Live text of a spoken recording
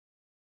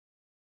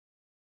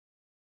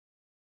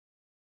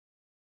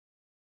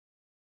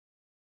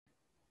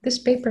This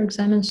paper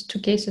examines 2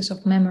 cases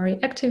of memory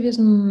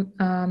activism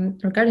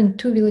regarding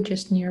 2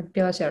 villages near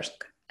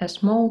Belozersk, a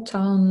small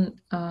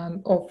town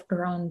of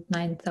around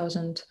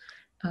 9,000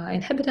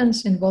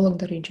 inhabitants in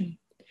Vologda region.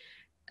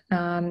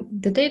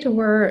 The data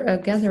were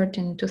gathered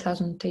in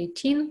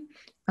 2018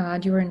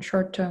 during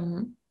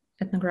short-term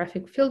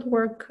ethnographic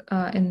fieldwork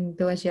in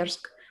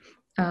Belozersk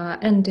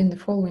and in the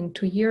following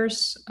 2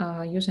 years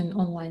using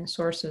online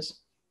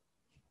sources.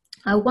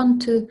 I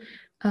want to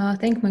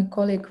thank my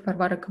colleague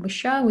Varvara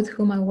Kabusha, with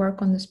whom I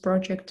work on this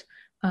project,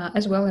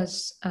 as well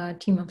as a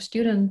team of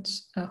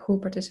students who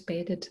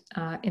participated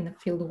in the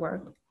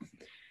fieldwork.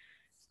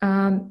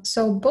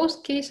 So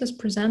both cases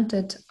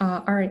presented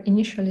are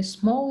initially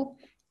small,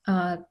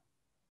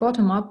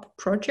 bottom-up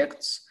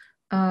projects,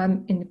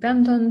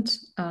 independent,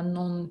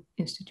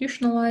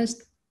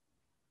 non-institutionalized.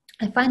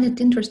 I find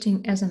it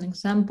interesting as an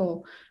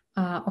example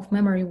of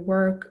memory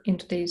work in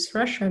today's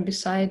Russia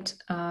beside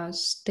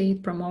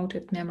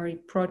state-promoted memory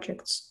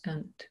projects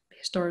and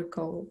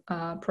historical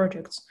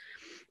projects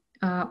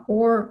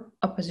or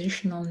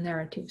oppositional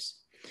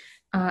narratives.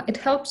 It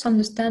helps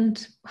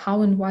understand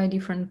how and why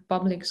different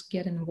publics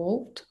get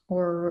involved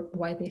or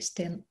why they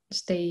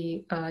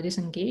stay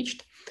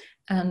disengaged,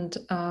 and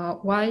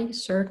why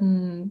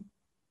certain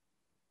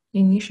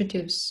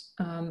initiatives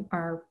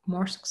are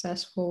more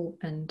successful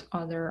and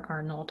other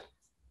are not.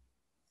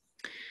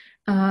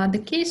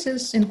 The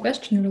cases in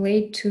question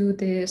relate to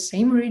the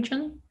same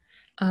region,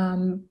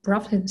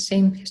 roughly the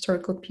same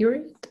historical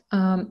period,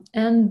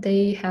 and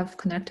they have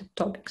connected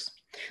topics.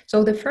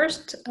 So the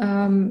first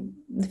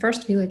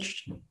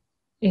village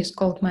is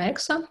called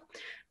Maeksa.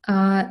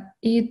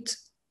 It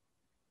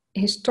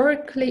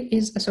historically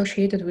is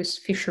associated with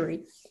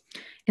fishery.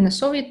 In the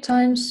Soviet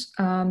times,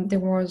 there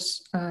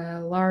was a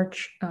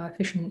large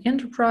fishing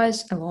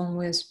enterprise along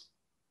with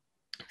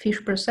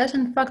fish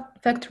processing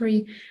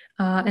factory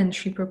and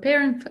ship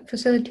repairing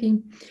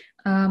facility.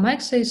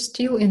 Maeksa is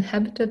still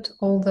inhabited,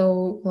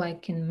 although,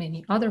 like in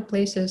many other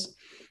places,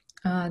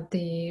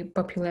 the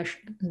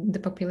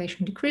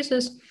population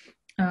decreases.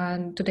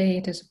 Today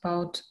it is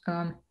about,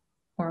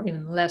 or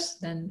even less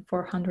than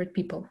 400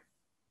 people.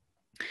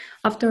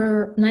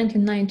 After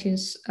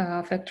 1990s,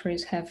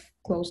 factories have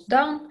closed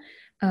down.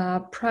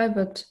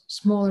 Private,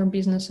 smaller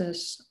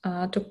businesses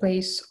took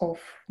place of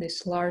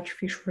this large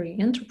fishery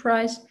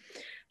enterprise,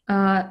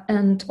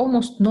 and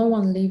almost no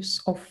one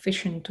lives off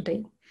fishing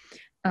today,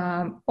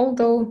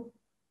 although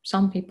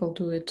some people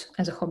do it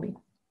as a hobby.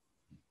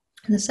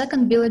 The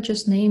second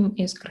village's name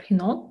is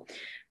Karhino.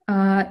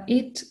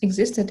 It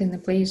existed in the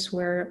place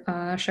where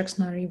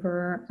Shaksna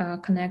River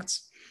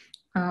connects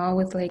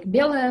with Lake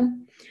Belaya,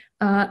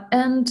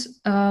 and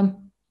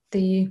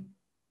the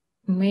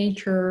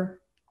major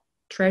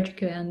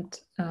tragic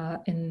event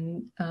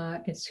in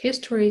its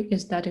history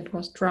is that it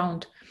was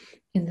drowned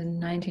in the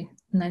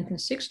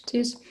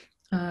 1960s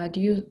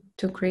due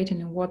to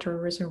creating a water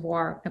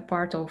reservoir, a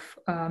part of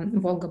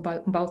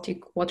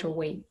Volga-Baltic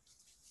waterway.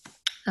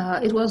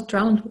 It was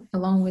drowned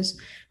along with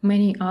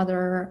many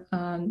other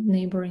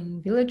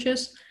neighboring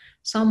villages.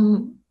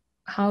 Some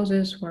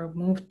houses were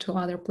moved to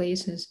other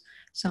places,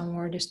 some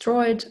were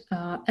destroyed,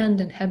 and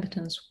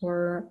inhabitants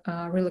were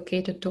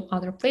relocated to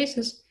other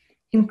places,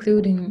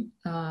 including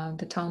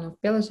the town of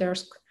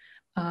Belozersk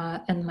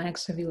and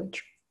Maeksa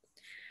village.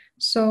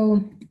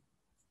 So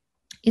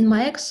in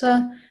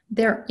Maeksa,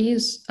 there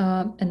is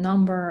a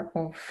number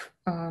of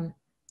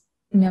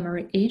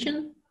memory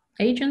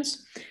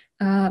agents,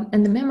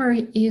 and the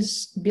memory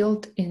is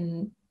built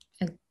in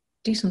a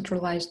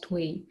decentralized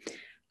way,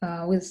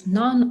 with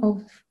none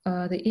of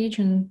the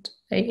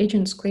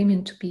agents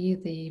claiming to be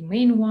the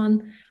main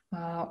one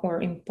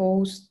or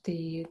impose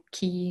the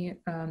key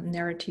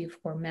narrative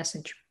or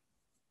message.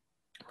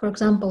 For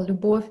example,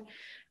 Lyubov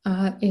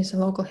is a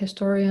local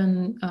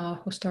historian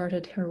who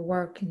started her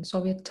work in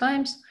Soviet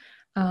times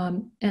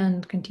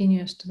and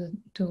continues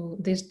to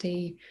this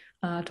day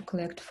to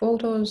collect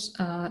photos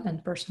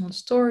and personal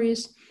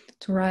stories,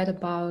 to write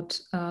about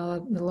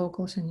the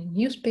locals in a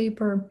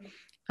newspaper.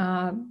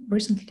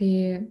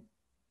 Recently,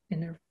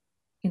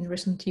 in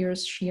recent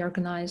years, she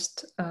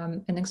organized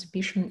an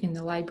exhibition in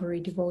the library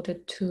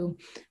devoted to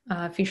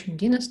fishing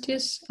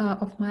dynasties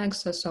of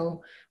Maeksa,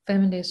 so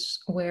families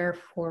where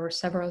for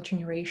several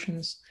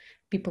generations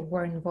people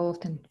were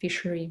involved in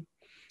fishery.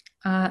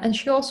 And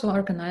she also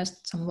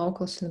organized some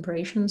local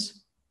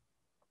celebrations,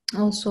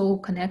 also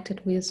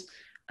connected with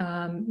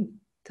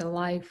the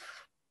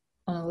life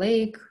on a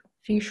lake,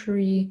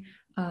 fishery,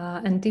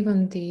 and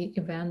even the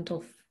event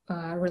of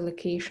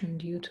relocation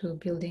due to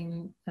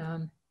building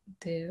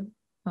the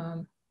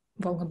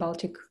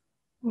Volga-Baltic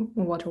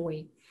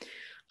waterway.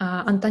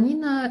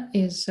 Antonina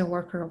is a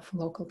worker of a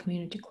local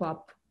community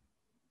club,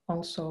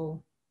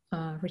 also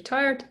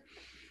retired.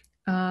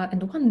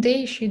 And one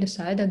day she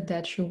decided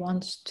that she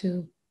wants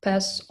to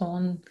pass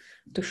on,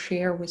 to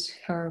share with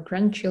her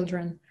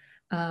grandchildren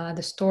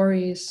the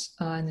stories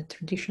and the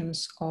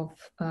traditions of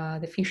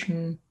the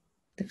fishermen,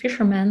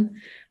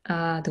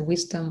 the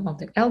wisdom of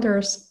the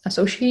elders.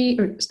 So she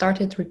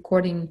started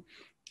recording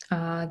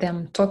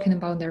them talking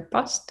about their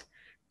past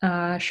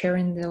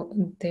sharing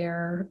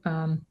their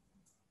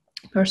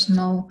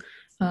personal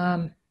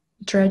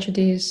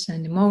tragedies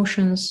and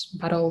emotions,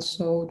 but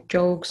also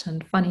jokes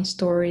and funny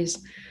stories,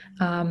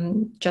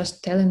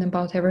 just telling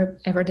about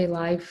everyday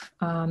life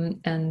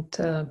and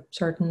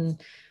certain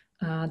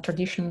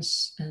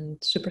traditions and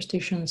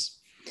superstitions.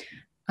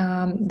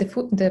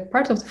 The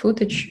part of the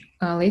footage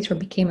later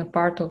became a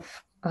part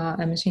of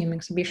a museum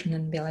exhibition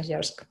in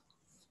Belozersk.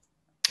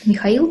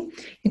 Mikhail,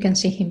 you can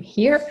see him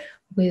here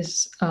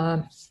with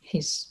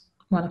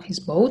one of his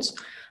boats,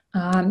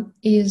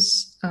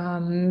 is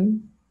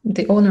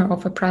the owner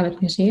of a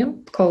private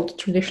museum called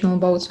Traditional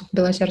Boats of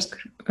Belozersk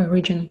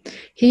region.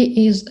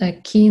 He is a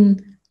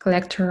keen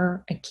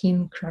collector, a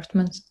keen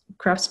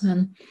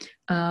craftsman.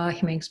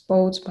 He makes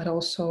boats, but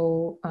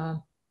also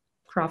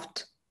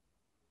craft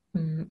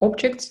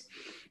objects.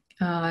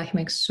 He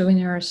makes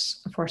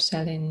souvenirs for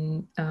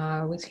selling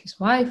with his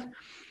wife.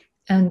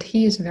 And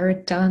he is a very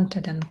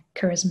talented and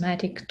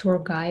charismatic tour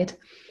guide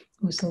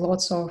with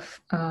lots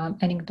of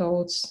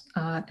anecdotes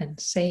and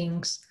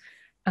sayings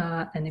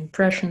and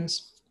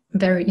impressions,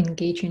 very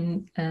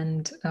engaging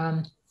and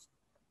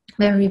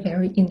very,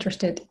 very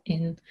interested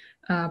in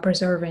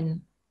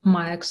preserving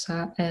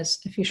Maeksa as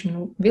a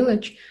fishing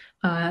village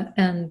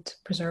and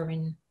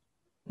preserving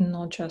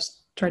not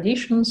just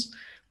traditions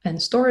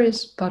and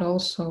stories, but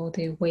also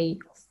the way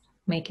of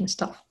making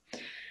stuff.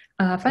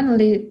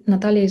 Finally,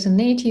 Natalia is a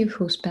native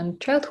who spent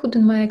childhood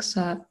in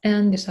Maeksa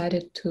and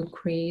decided to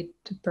create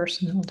a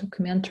personal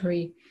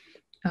documentary,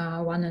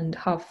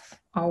 1.5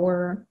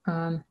 hour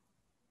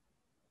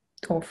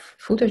of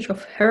footage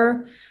of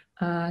her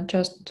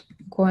just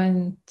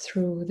going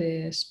through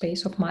the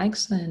space of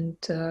Maeksa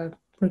and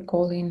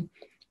recalling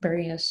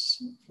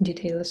various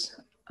details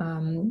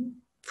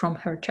from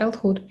her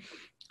childhood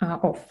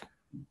of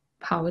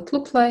how it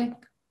looked like,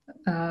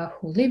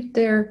 who lived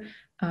there,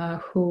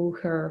 who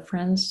her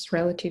friends,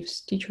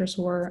 relatives, teachers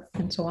were,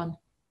 and so on.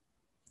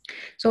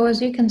 So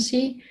as you can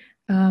see,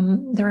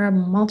 there are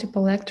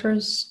multiple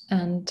actors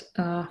and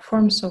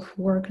forms of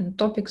work and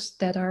topics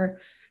that are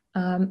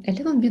a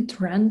little bit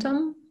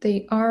random.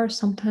 They are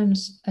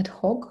sometimes ad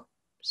hoc.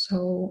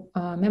 So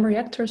memory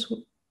actors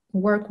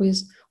work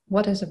with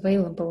what is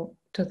available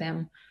to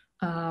them,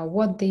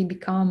 what they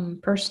become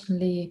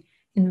personally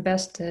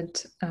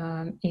invested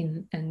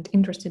in and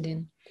interested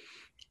in.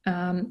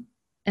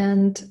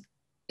 And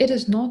it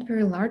is not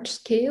very large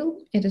scale.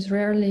 It is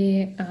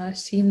rarely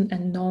seen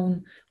and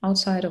known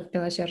outside of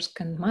Belozersk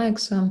and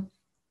Maeksa.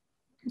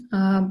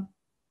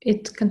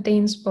 It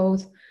contains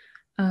both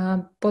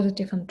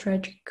positive and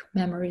tragic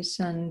memories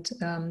and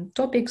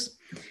topics.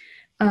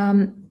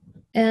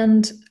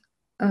 And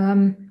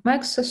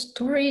Maeksa's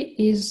story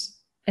is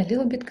a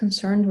little bit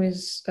concerned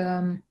with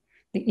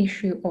the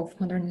issue of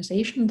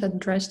modernization that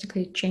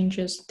drastically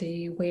changes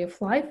the way of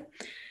life,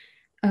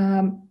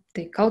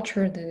 the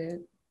culture,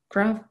 the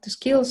craft, the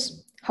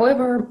skills.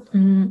 However,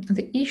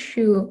 the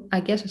issue, I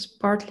guess, is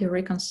partly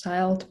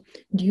reconciled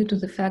due to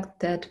the fact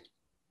that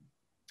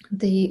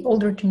the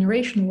older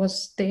generation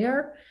was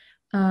there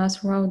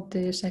throughout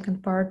the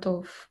second part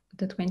of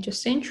the 20th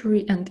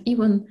century, and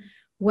even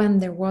when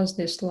there was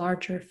this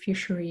larger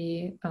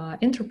fishery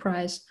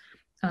enterprise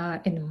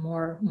in a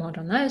more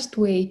modernized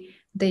way,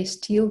 they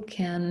still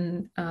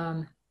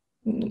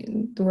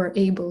were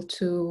able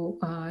to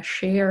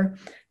share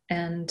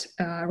and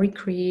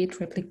recreate,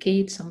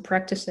 replicate some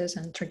practices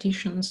and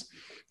traditions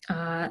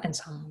and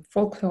some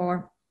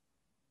folklore.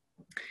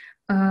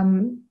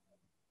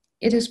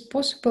 It is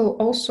possible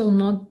also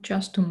not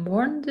just to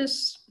mourn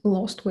this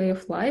lost way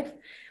of life,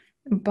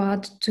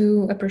 but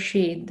to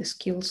appreciate the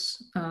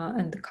skills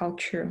and the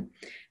culture,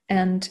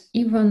 and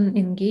even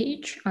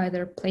engage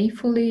either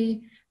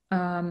playfully,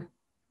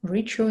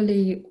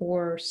 ritually,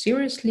 or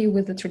seriously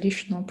with the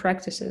traditional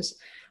practices,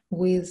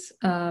 with,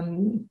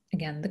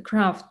 again, the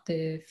craft,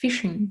 the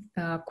fishing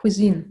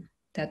cuisine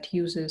that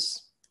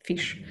uses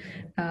fish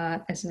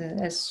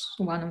as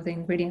one of the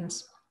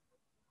ingredients.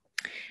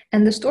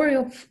 And the story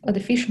of the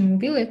fishing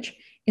village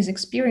is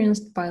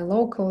experienced by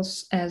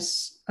locals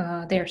as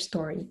their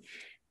story,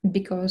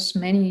 because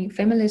many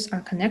families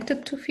are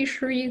connected to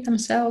fishery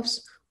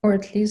themselves, or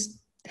at least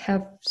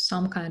have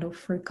some kind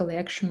of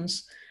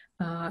recollections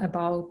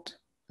about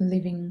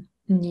living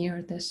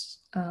near this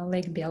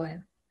Lake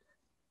Biale.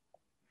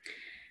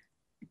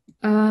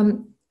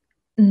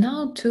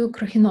 Now to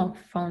Krokhinov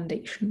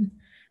Foundation.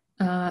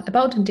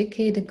 About a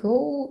decade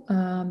ago,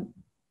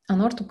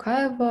 Anor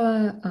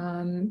Tukayeva,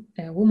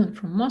 a woman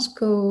from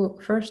Moscow,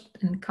 first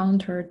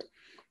encountered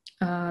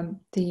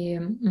the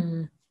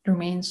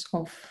remains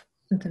of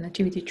the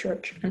Nativity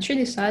Church, and she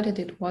decided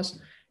it was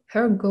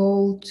her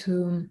goal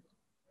to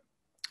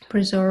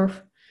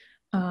preserve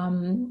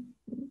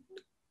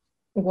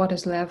what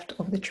is left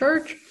of the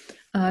church.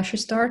 She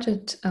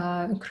started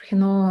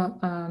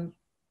Krokhinov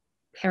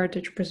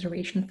Heritage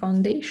Preservation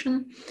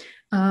Foundation,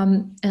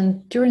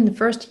 and during the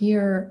first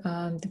year,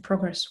 the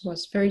progress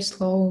was very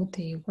slow.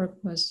 The work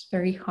was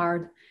very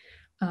hard.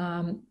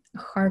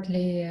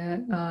 Hardly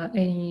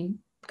any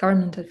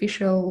government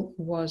official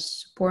was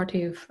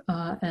supportive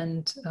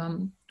and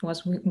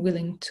was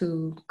willing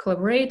to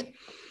collaborate.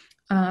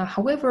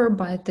 However,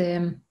 by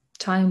the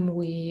time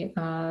we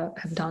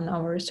have done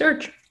our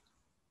research,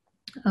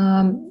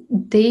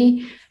 they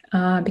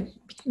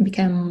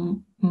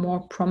became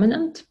more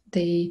prominent.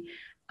 They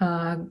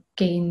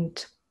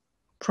gained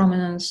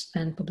prominence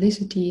and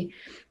publicity,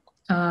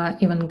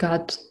 even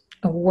got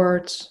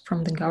awards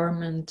from the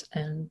government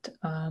and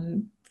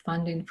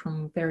funding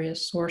from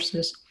various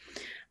sources.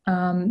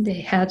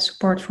 They had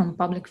support from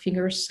public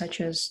figures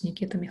such as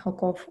Nikita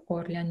Mikhalkov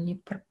or Leonid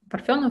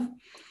Parfenov,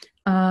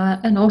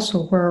 and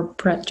also were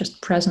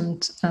just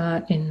present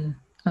in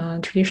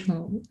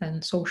traditional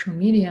and social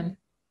media.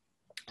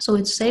 So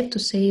it's safe to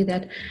say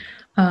that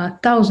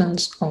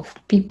thousands of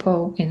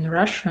people in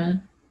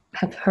Russia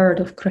have heard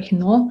of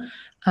Krakhino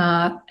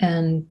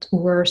and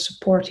were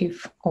supportive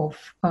of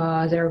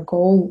their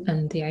goal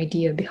and the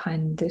idea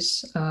behind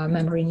this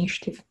memory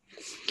initiative.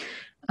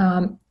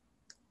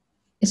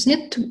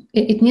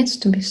 It needs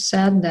to be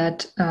said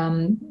that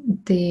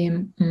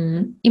the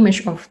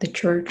image of the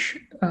church,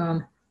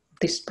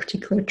 this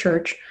particular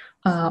church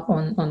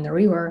on the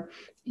river,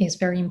 is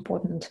very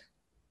important.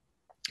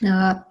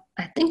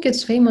 I think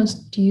it's famous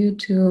due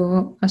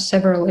to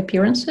several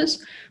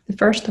appearances. The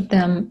first of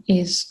them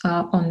is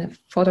on a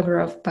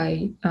photograph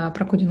by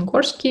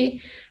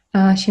Prokudin-Gorsky,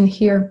 seen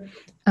here.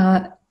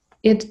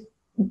 It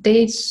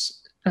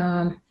dates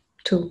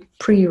to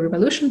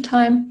pre-revolution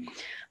time,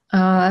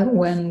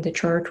 when the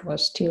church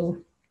was still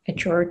a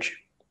church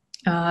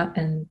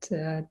and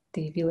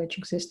the village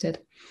existed.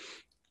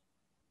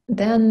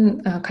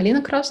 Then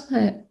Kalina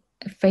Krasnaya,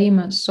 a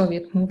famous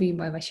Soviet movie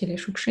by Vasily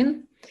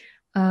Shukshin.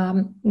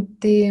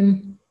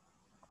 The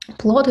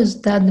plot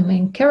is that the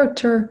main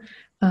character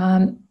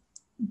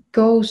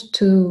goes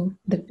to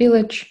the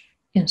village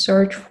in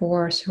search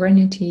for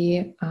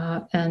serenity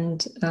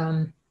and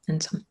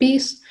some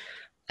peace,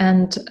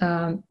 and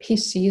he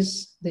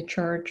sees the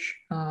church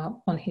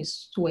on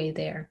his way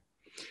there.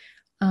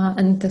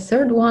 And the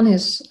third one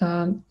is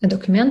a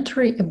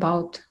documentary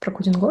about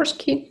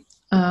Prokudin-Gorsky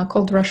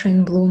called Russia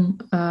in Bloom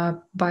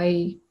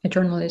by a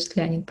journalist,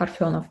 Leonid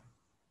Parfenov.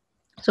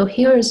 So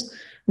here is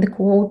the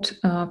quote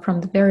from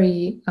the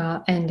very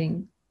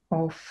ending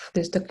of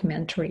this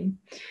documentary.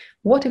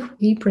 What if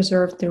we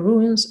preserve the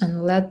ruins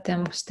and let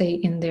them stay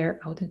in their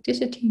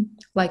authenticity,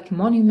 like a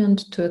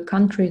monument to a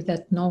country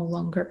that no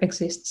longer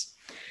exists?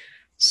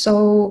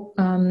 So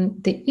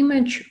the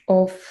image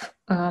of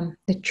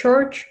the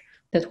church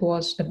that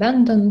was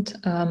abandoned,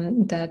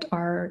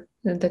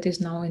 that is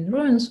now in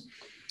ruins,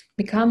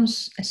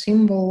 becomes a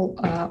symbol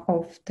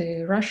of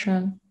the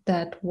Russia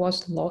that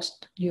was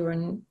lost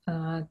during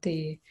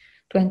the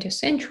 20th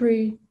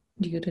century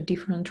due to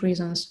different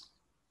reasons.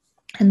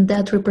 And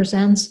that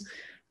represents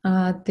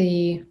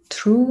the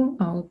true,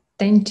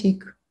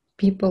 authentic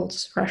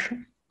people's Russia.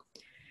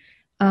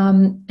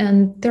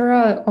 And there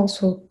are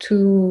also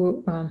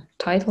two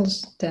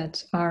titles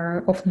that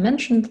are often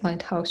mentioned,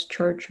 Lighthouse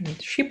Church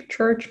and Ship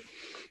Church,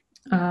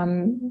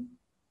 in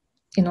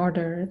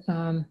order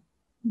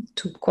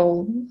to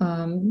call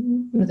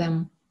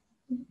them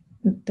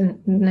the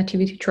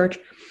Nativity Church.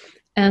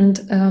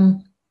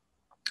 And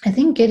I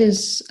think it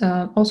is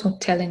also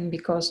telling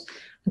because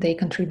they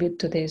contribute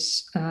to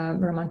this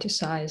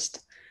romanticized,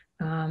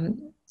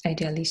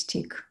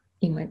 idealistic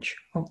image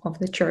of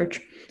the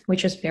church,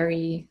 which is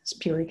very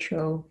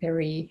spiritual,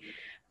 very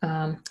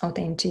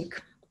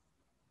authentic.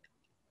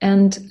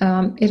 And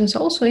it is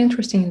also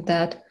interesting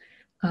that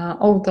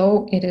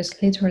although it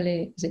is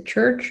literally the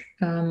church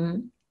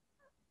in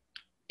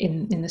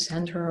the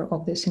center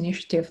of this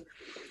initiative,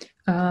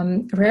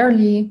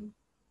 rarely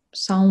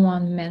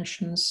someone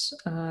mentions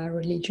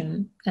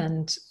religion,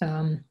 and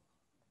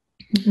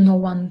no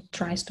one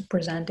tries to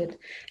present it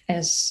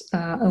as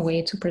a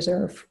way to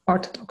preserve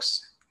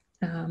Orthodox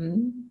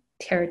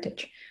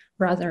heritage.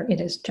 Rather, it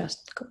is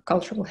just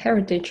cultural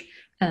heritage,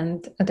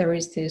 and there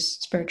is this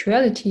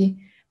spirituality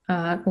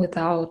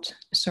without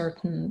a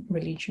certain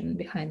religion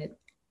behind it.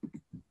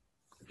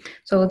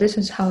 So this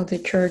is how the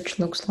church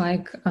looked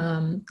like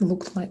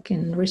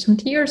in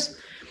recent years.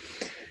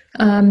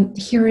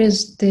 Here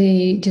is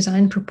the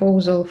design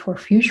proposal for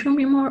future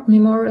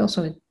memorial.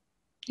 So it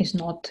is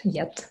not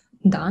yet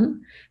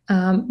done,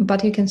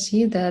 but you can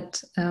see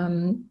that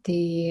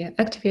the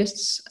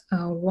activists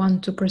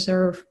want to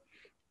preserve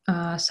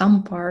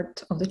some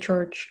part of the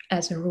church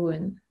as a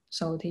ruin.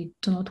 So they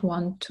do not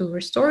want to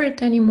restore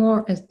it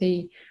anymore, as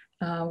they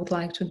would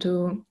like to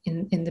do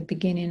in the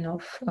beginning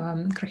of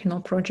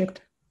Krakhino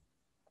project.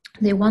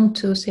 They want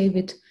to save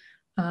it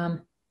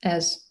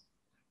as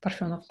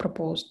Parfenov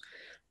proposed,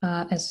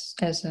 as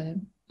a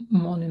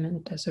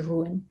monument, as a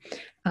ruin,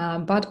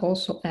 but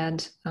also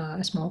add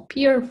a small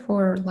pier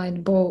for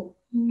light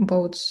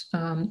boats,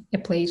 a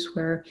place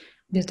where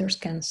visitors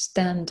can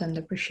stand and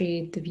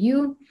appreciate the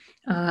view,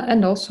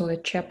 and also a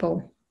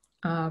chapel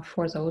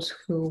for those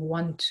who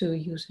want to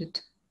use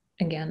it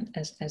again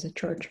as a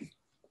church.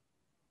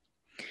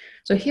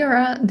 So here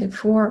are the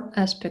four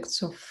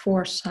aspects of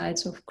four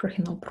sides of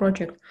Krakhino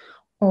project,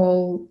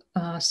 all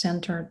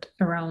centered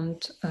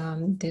around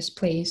this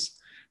place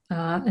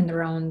and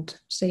around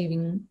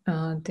saving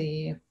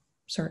the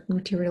certain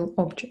material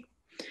object.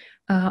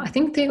 I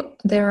think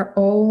they're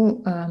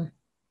all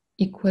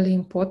equally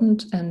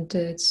important, and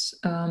it's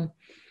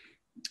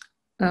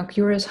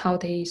curious how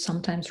they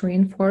sometimes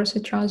reinforce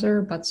each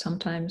other, but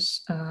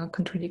sometimes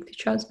contradict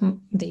each other.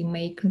 They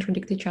may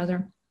contradict each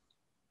other.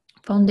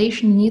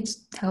 Foundation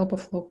needs help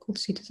of local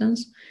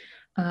citizens,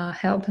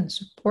 help and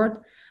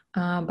support,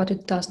 but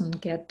it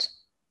doesn't get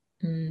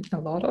a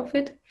lot of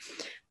it.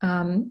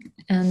 And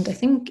I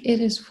think it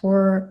is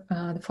for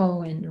the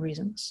following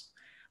reasons.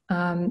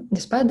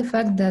 Despite the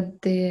fact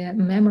that the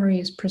memory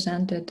is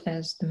presented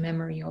as the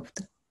memory of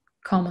the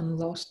common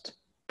lost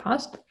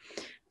past,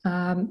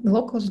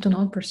 locals do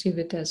not perceive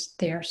it as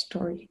their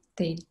story.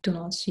 They do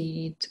not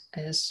see it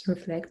as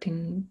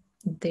reflecting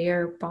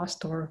their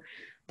past or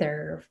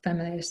their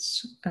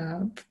family's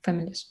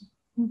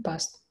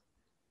past.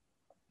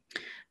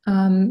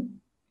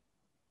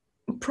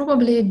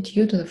 Probably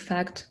due to the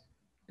fact,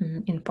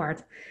 in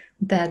part,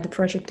 that the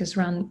project is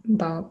run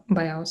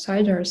by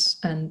outsiders,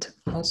 and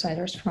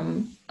outsiders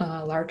from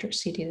larger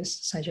cities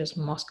such as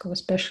Moscow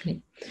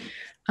especially.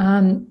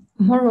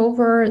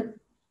 Moreover,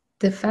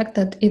 the fact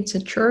that it's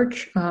a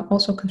church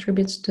also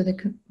contributes to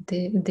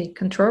the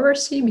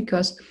controversy,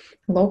 because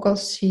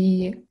locals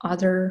see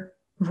other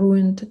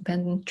ruined,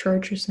 abandoned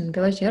churches in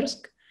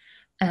Belozersk,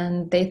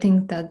 and they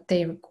think that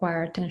they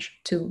require attention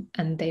too,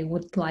 and they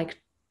would like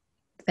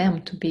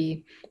them to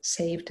be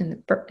saved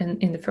in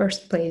the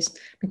first place,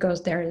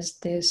 because there is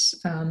this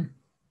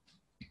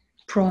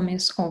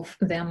promise of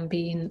them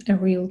being a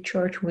real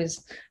church with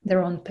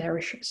their own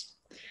parishes.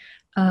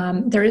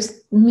 There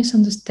is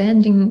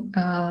misunderstanding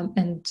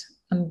and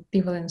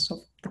ambivalence of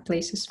the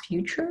place's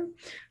future,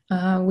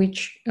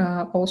 which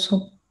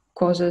also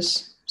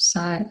causes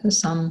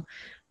some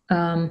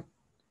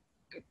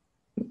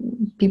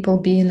people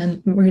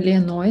being really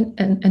annoyed.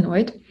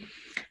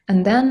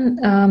 And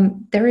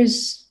then there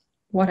is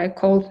what I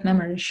call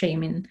memory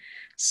shaming.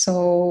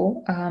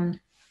 So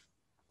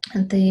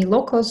the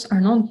locals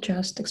are not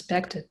just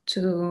expected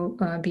to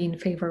be in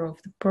favor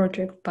of the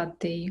project, but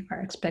they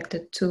are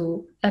expected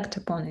to act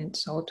upon it,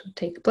 so to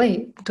take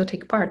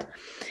part.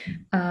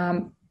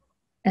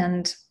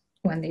 And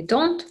when they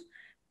don't,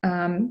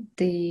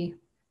 the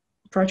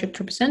project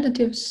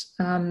representatives,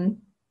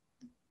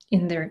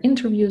 in their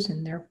interviews,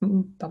 in their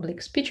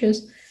public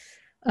speeches,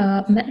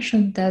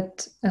 mentioned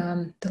that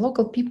the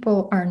local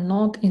people are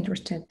not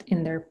interested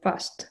in their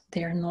past.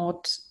 They are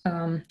not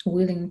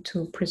willing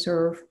to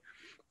preserve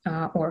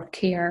or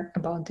care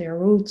about their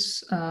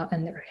roots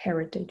and their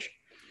heritage.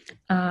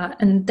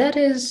 And that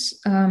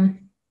is a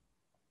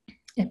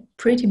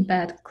pretty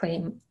bad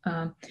claim,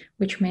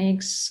 which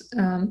makes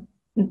the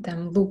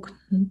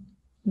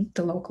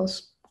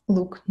locals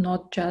look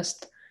not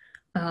just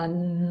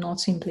not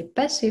simply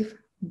passive,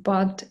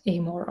 but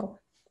amoral.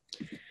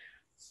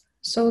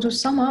 So to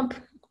sum up,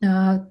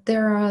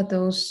 there are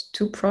those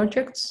two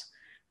projects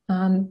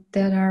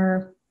that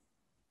are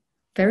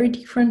very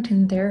different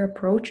in their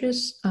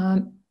approaches,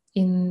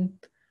 in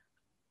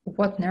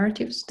what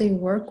narratives they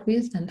work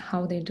with and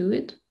how they do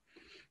it.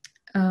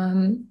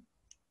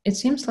 It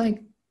seems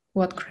like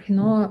what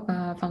Krahino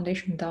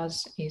Foundation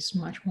does is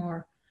much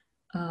more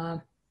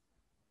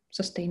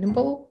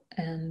sustainable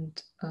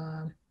and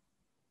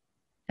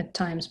at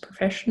times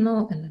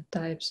professional and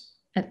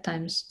at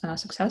times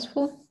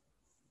successful.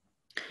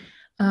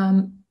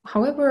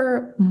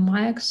 However,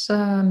 Mike's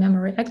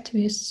memory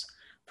activists,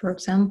 for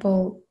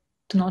example,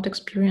 do not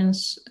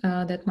experience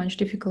that much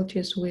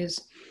difficulties with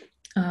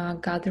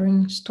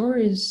gathering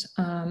stories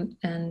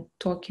and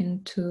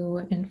talking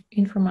to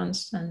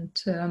informants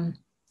and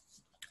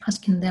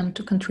asking them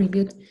to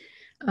contribute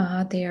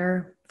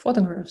their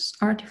photographs,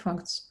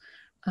 artifacts,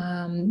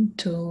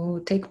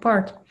 to take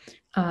part,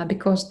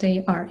 because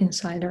they are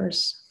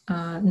insiders,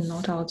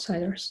 not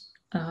outsiders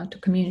to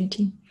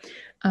community.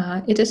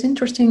 It is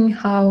interesting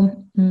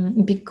how,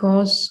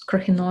 because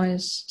Krahino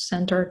is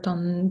centered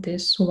on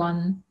this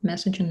one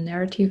message and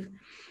narrative,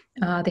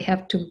 they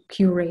have to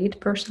curate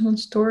personal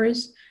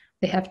stories.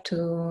 They have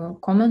to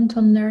comment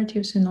on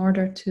narratives in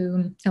order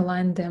to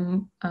align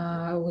them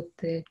with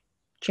the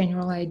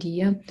general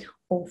idea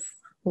of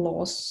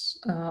loss,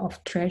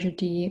 of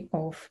tragedy,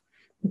 of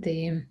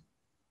the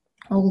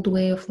old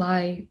way of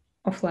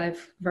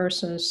life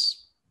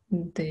versus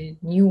the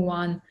new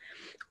one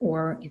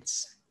or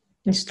its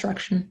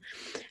destruction.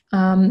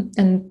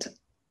 And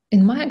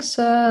in Mike's,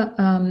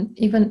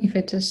 even if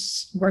it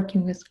is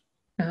working with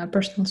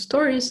personal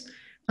stories,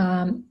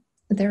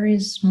 there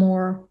is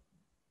more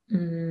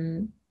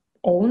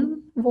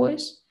own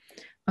voice,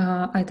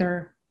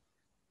 either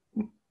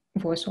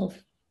voice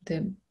of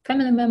the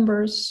family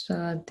members,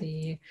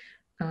 the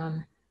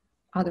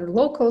other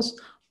locals,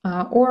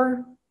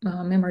 or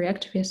memory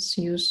activists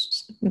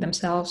use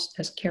themselves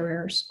as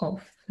carriers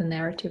of the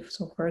narrative.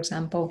 So, for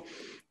example,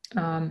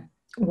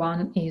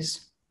 one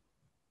is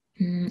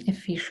a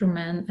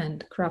fisherman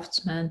and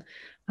craftsman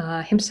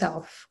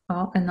himself.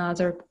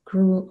 Another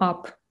grew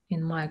up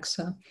in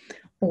Maeksa,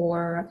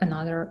 or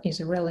another is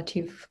a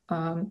relative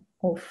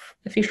of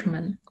a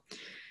fisherman.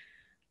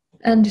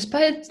 And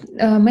despite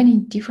many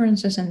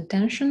differences and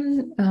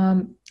tension,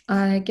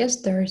 I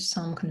guess there is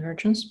some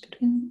convergence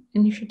between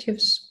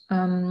initiatives.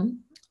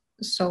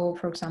 So,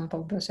 for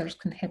example, the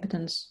Sersk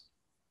inhabitants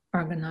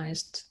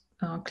organized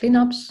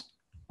cleanups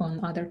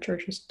on other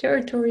churches'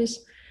 territories,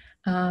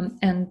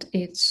 and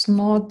it's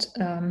not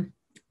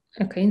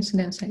a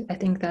coincidence. I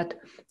think that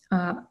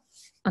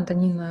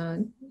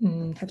Antonina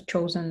have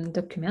chosen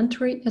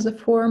documentary as a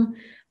form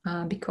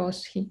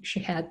because she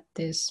had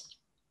this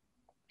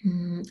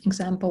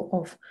example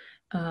of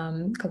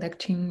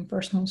collecting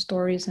personal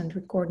stories and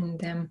recording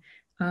them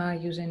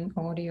using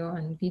audio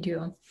and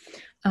video.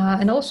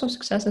 And also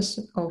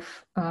successes of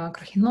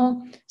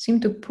Krahino seem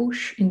to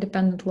push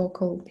independent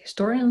local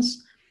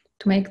historians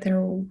to make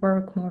their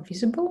work more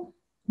visible,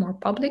 more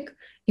public,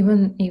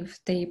 even if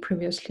they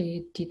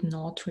previously did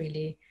not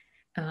really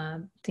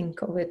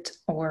think of it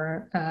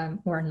or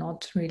were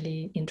not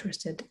really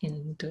interested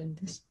in doing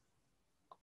this.